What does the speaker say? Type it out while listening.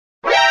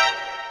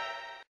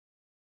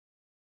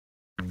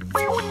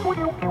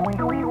Today's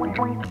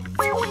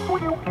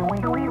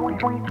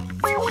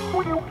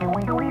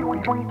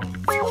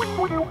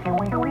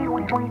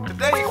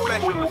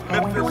special is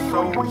Memphis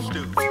Soul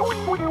Stew.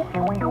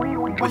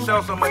 We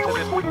sell so much of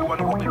this, people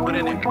wonder what we put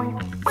in it.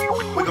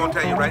 We're gonna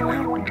tell you right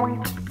now.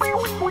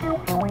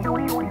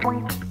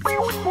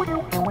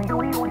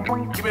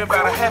 Give me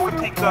about a half a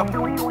teacup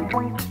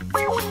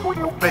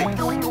of bass.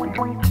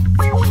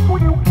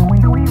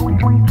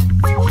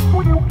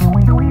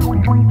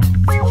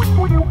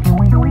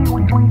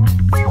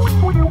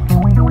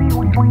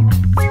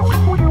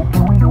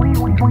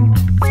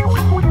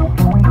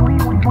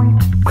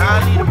 Now I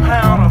need a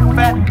pound of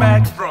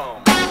fatback drum.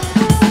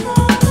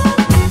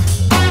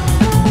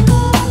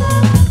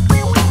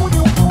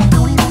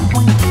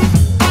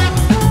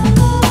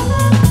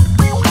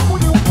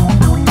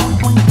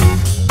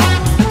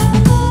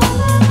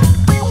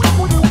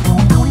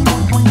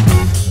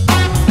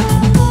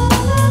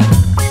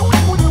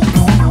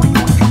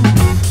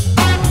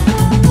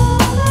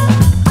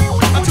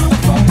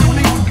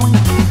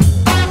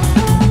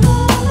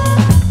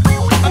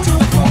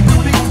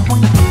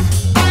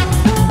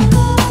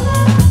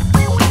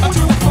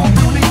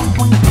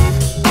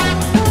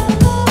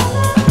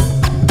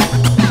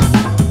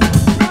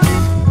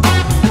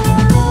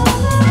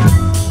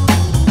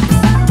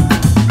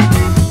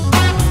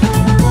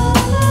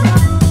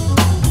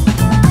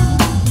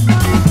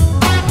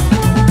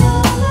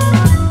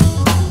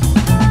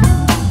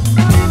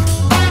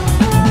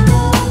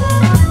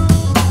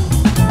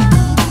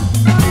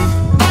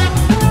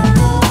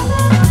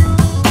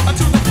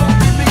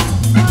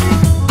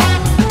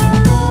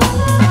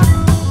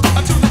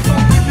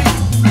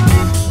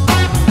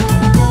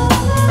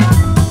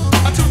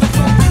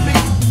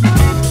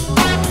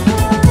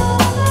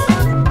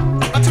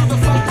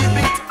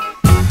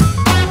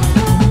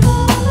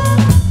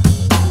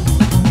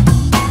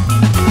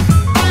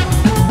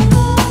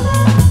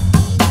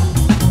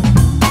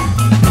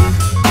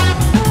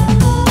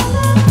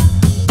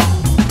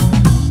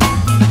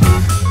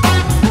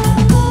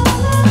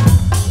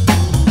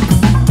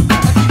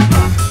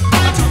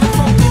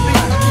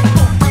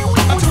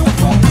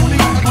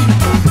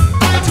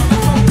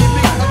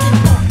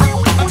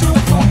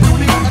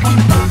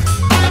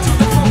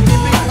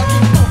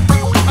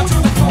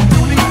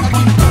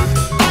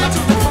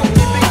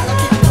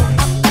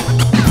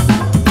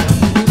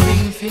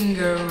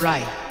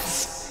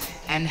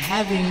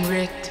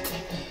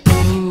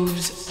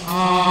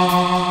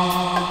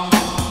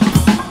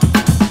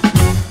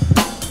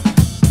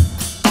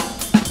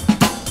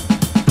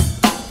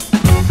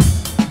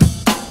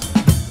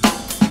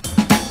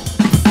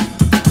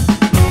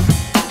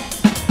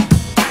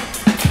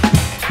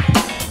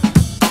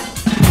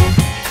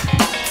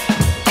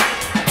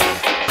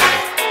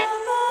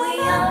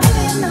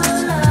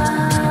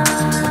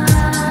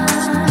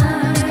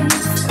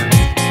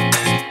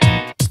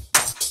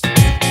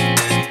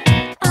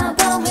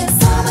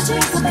 Summer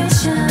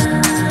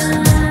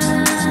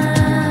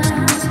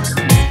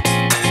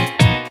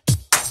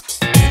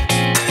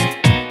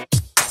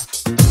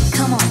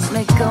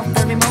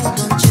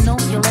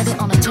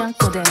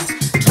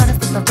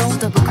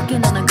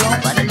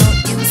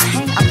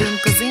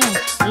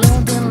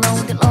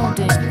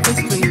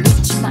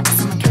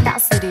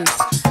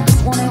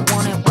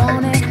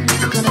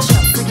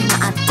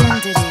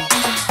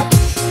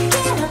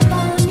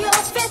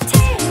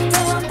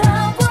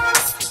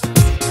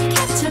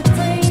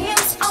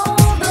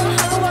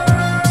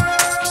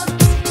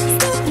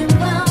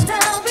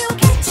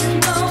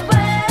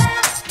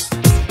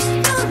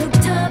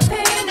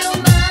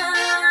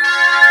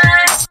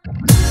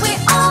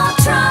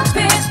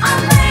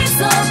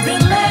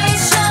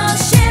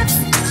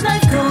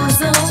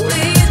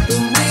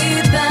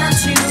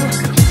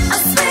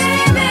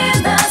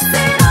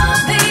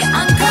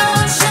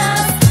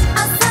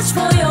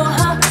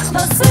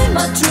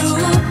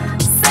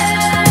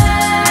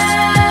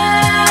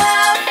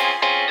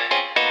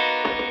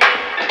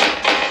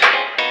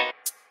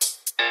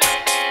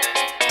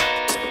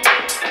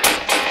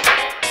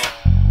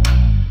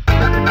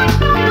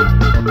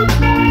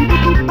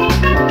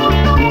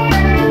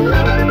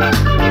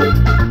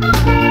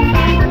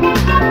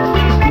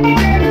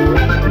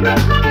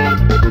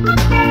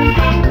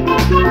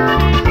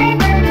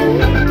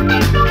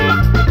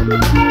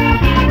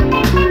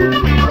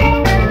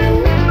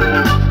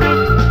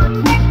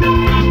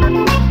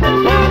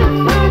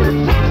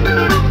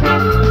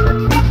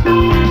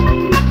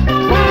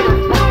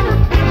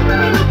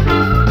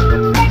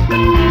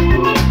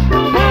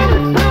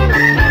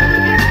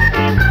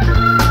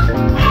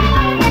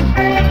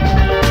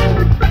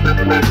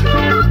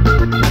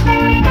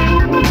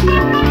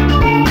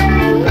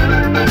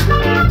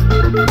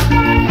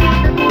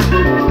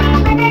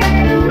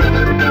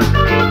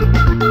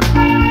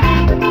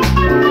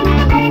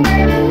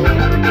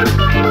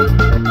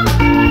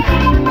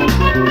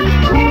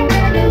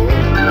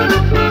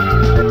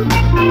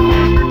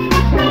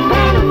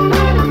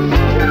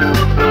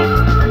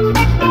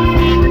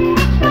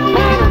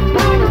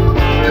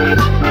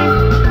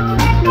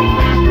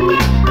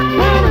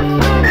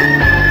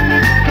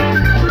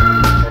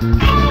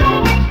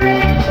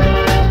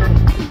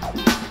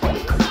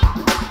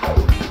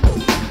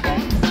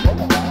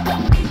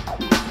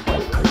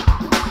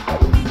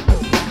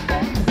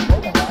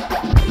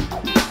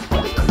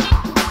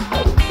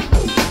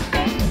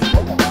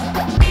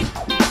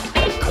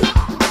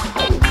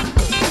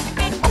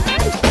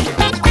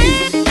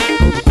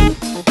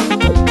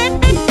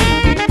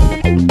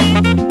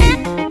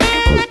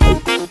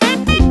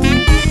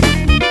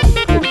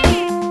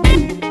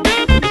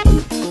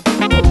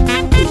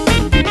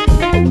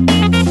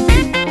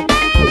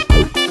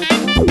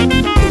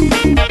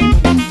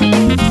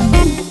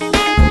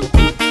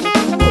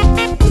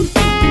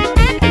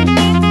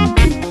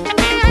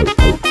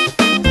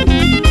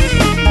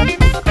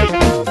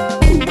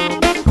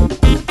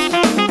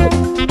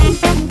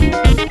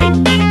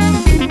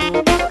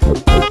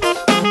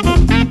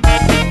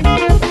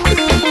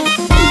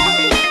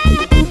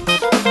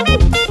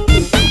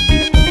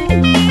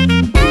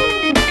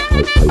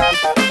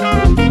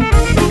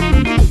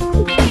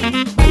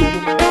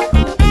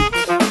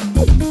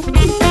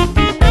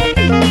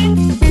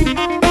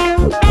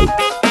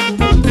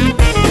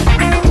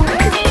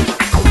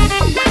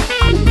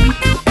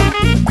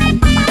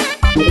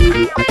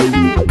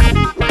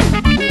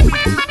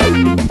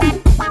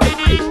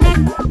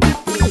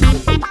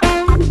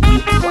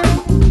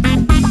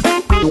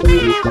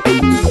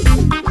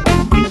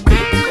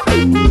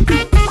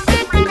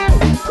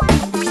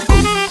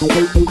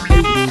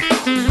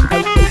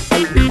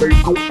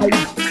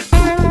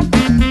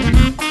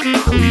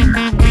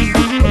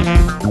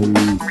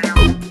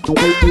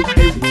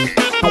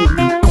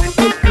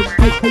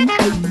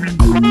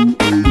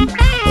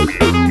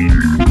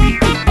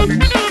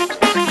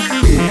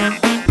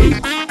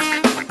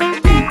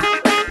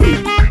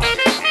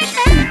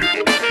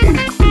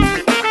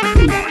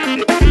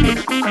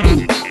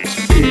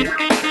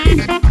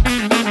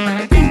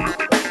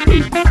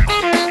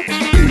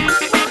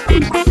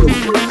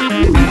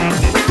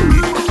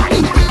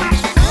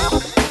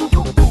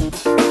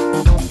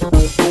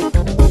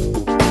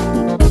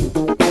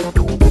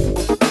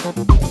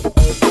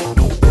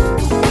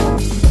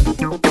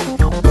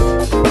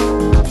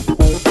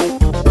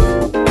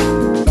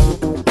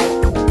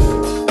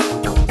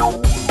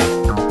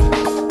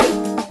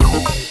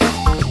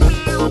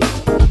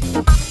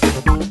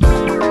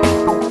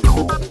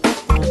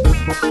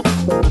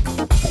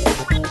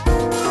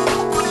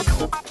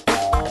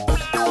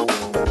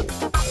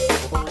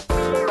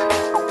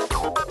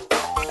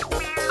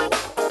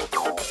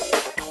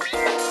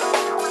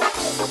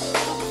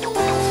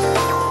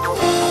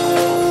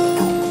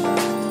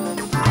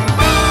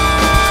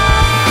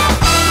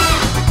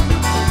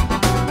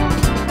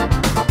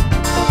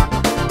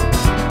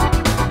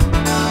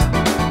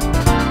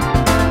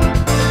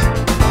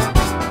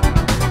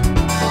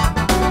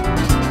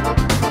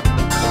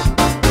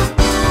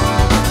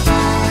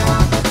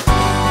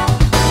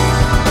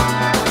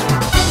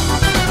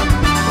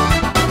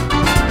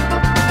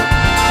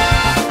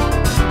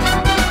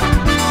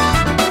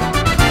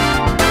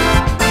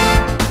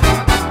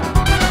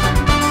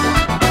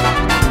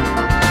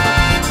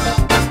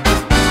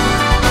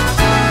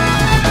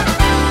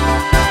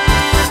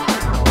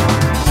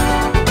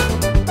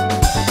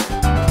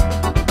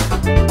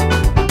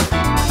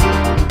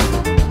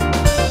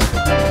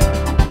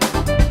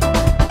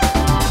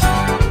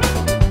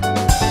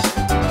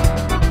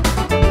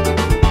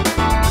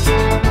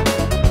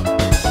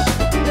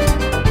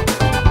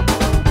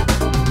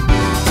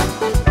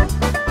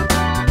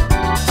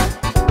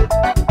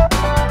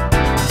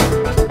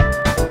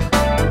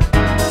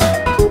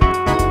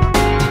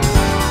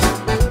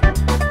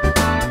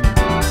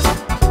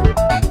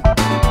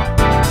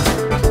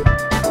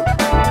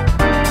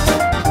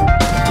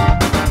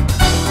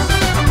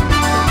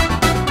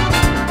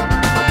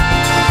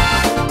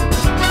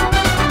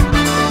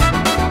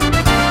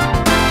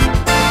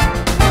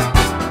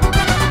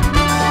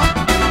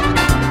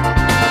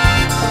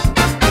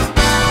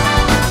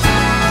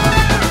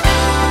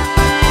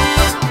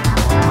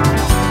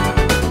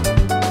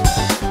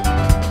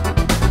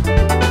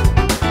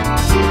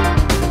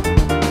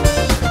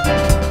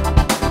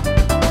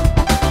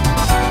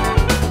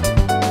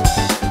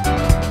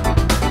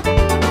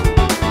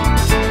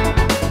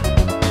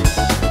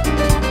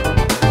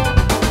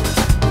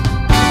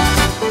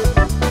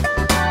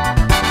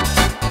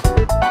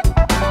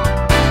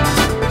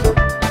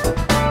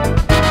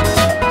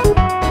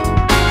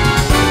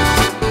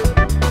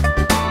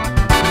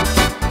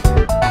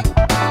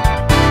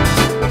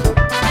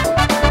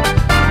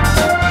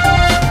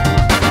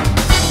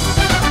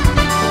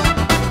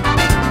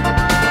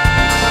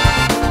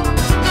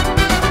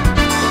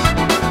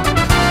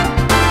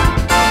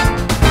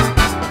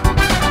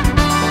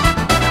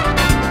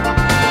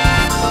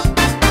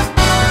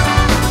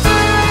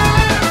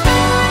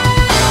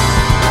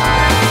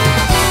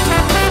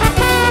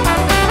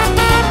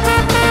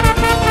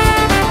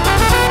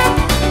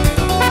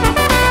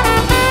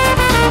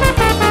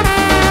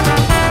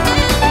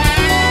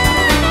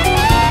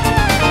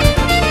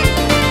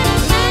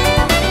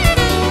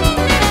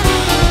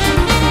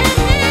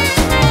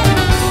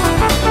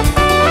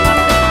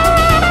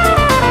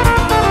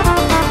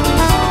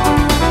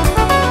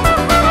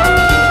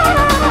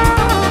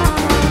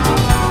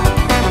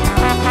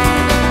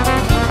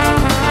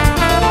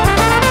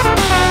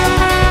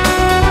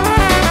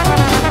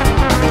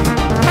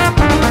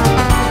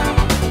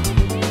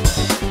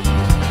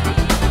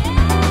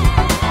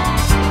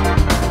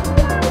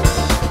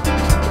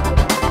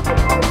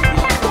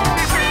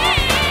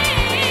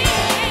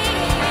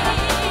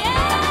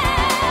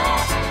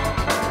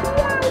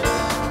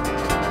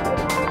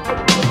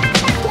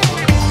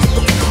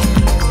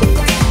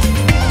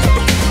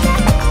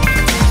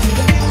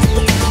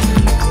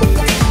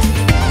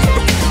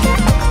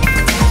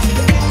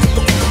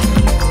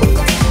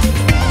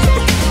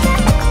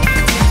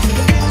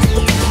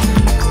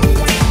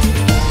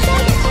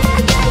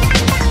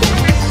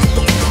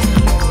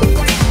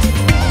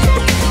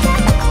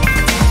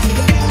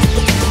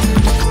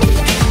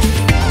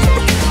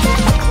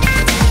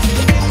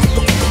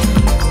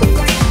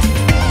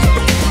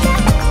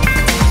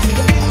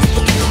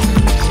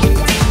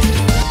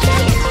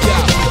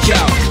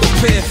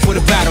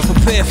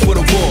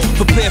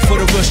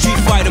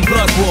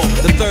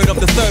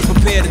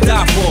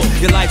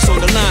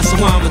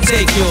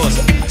take yours.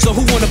 So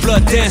who wanna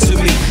blood dance with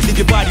me? Leave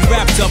your body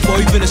wrapped up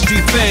or even a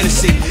street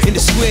fantasy. In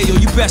the square, yo,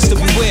 you best to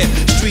beware.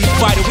 Street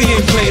fighter, we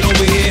ain't playing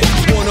over here.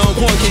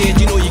 One-on-one, kid,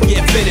 you know you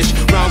get finished.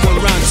 Round one,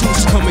 round two,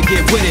 so come and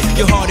get with it.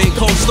 Your heart ain't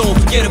cold stone,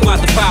 forget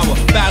about the power.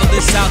 Battle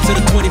this out to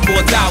the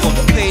 24th hour.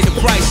 Paying the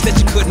price that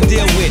you couldn't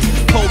deal with.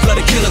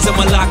 Cold-blooded killers in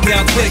my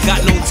lockdown clique.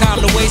 Got no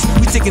time to waste,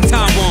 we taking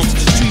time bombs.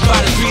 Street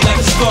fighter 3 like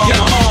a scar.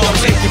 Yeah,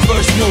 make your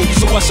first move,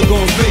 so what's it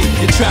gonna be?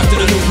 You're trapped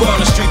in a new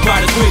world of Street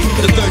Fighter 3.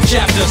 The third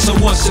chapter, so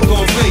what's it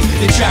gonna be?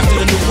 You're trapped in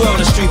a new world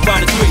of Street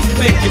Fighter 3.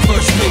 Make your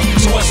first move,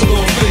 so what's it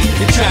gonna be?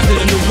 You're trapped in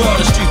a new world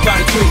of Street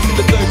Fighter 3.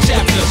 The third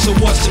chapter, so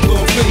what's it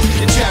gonna be?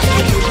 You're trapped in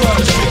a new world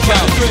of Street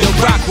Fighter 3. Yo,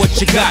 rock what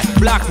you got,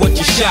 block what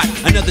you shot.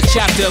 Another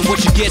chapter,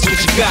 what you get's what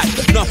you got.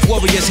 Enough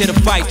warriors here to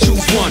fight,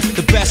 choose one.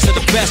 The best of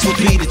the best will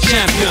be the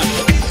champion.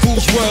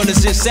 Whose world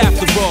is this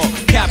after all?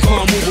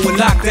 Capcom moving with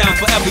lockdown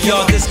forever,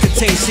 y'all. This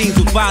contains scenes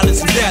with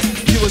violence and death.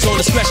 Viewers on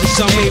discretion,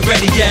 some ain't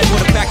ready yet.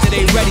 For the fact that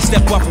ain't ready,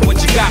 step up for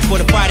what you got.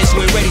 For the fighters who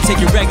ain't ready, take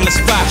your regular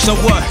spot. So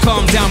what?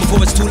 Calm down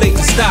before it's too late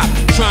to stop.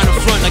 Trying to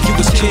front like you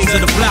was kings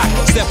of the block.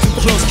 Step too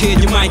close, kid,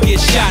 you might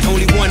get shot.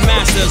 Only one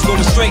master is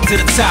going straight to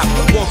the top.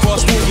 One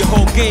false move, your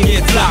whole game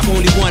get flop.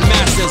 Only one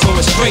master is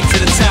going straight to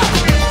the top.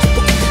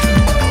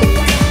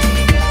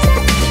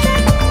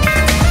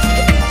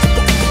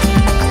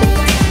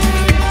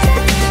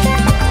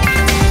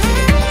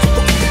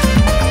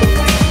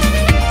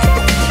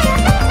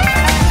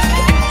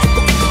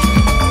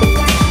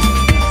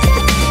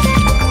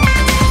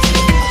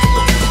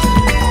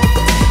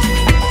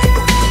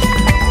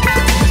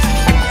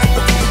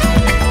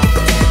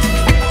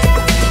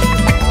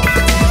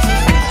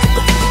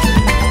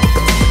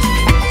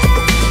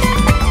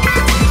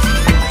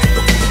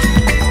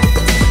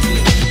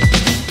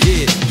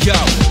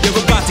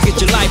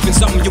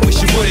 Something you wish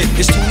you wouldn't.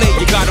 It's too late,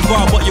 you got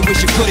involved, but you wish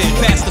you couldn't.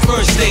 Past the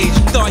first stage,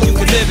 thought you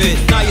could live it.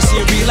 Now you see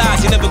and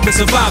realize you never could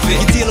survive it.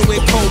 You're dealing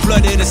with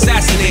cold-blooded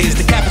assassinators.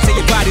 Decapitate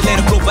your body,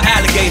 let it flow for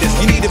alligators.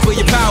 You need it for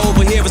your power,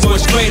 over here is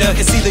much greater.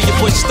 It's either you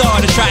push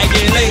start or try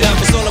again later.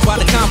 It's all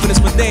about the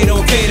confidence, but they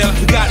don't cater.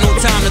 We got no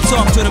time to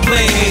talk to the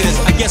blade haters.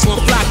 I guess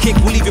one fly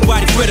kick will leave your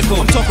body critical.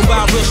 I'm talking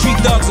about real street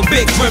dogs and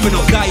big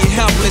criminals. Got you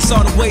helpless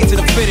all the way to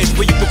the finish.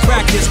 Where you can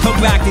practice, come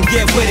back and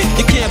get with it.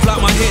 You can't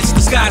block my hits,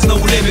 the sky's no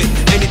limit.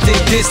 Anything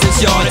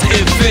distance, y'all, to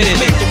infinite.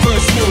 Make the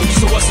first move,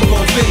 so what's it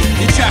gonna be?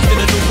 You're trapped in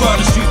a new world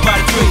of Street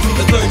Fighter 3.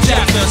 The third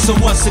chapter, so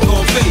what's it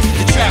gonna be?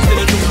 You're trapped in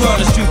a new world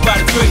of Street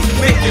Fighter 3.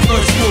 Make your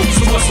first move,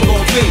 so what's it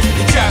gonna be?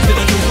 You're trapped in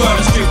a new world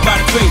of Street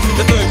Fighter 3.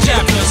 The third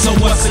chapter, so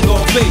what's it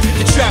gonna be?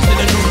 You're trapped in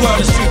a new world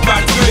of Street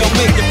Fighter 3. Yo,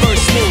 make the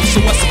first move, so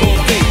what's it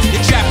gonna be?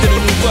 You're trapped in a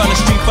new world of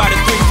Street Fighter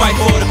 3. Fight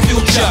for the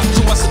future,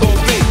 so what's it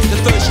gonna be? The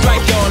third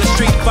strike, y'all, is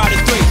Street Fighter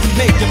 3.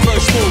 Make your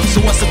first move, so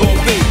what's it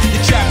gonna be?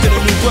 You're trapped in a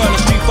new world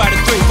of Street Fighter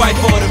 3. Fight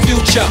for the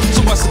future,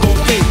 so what's it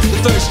gonna be? The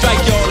third strike,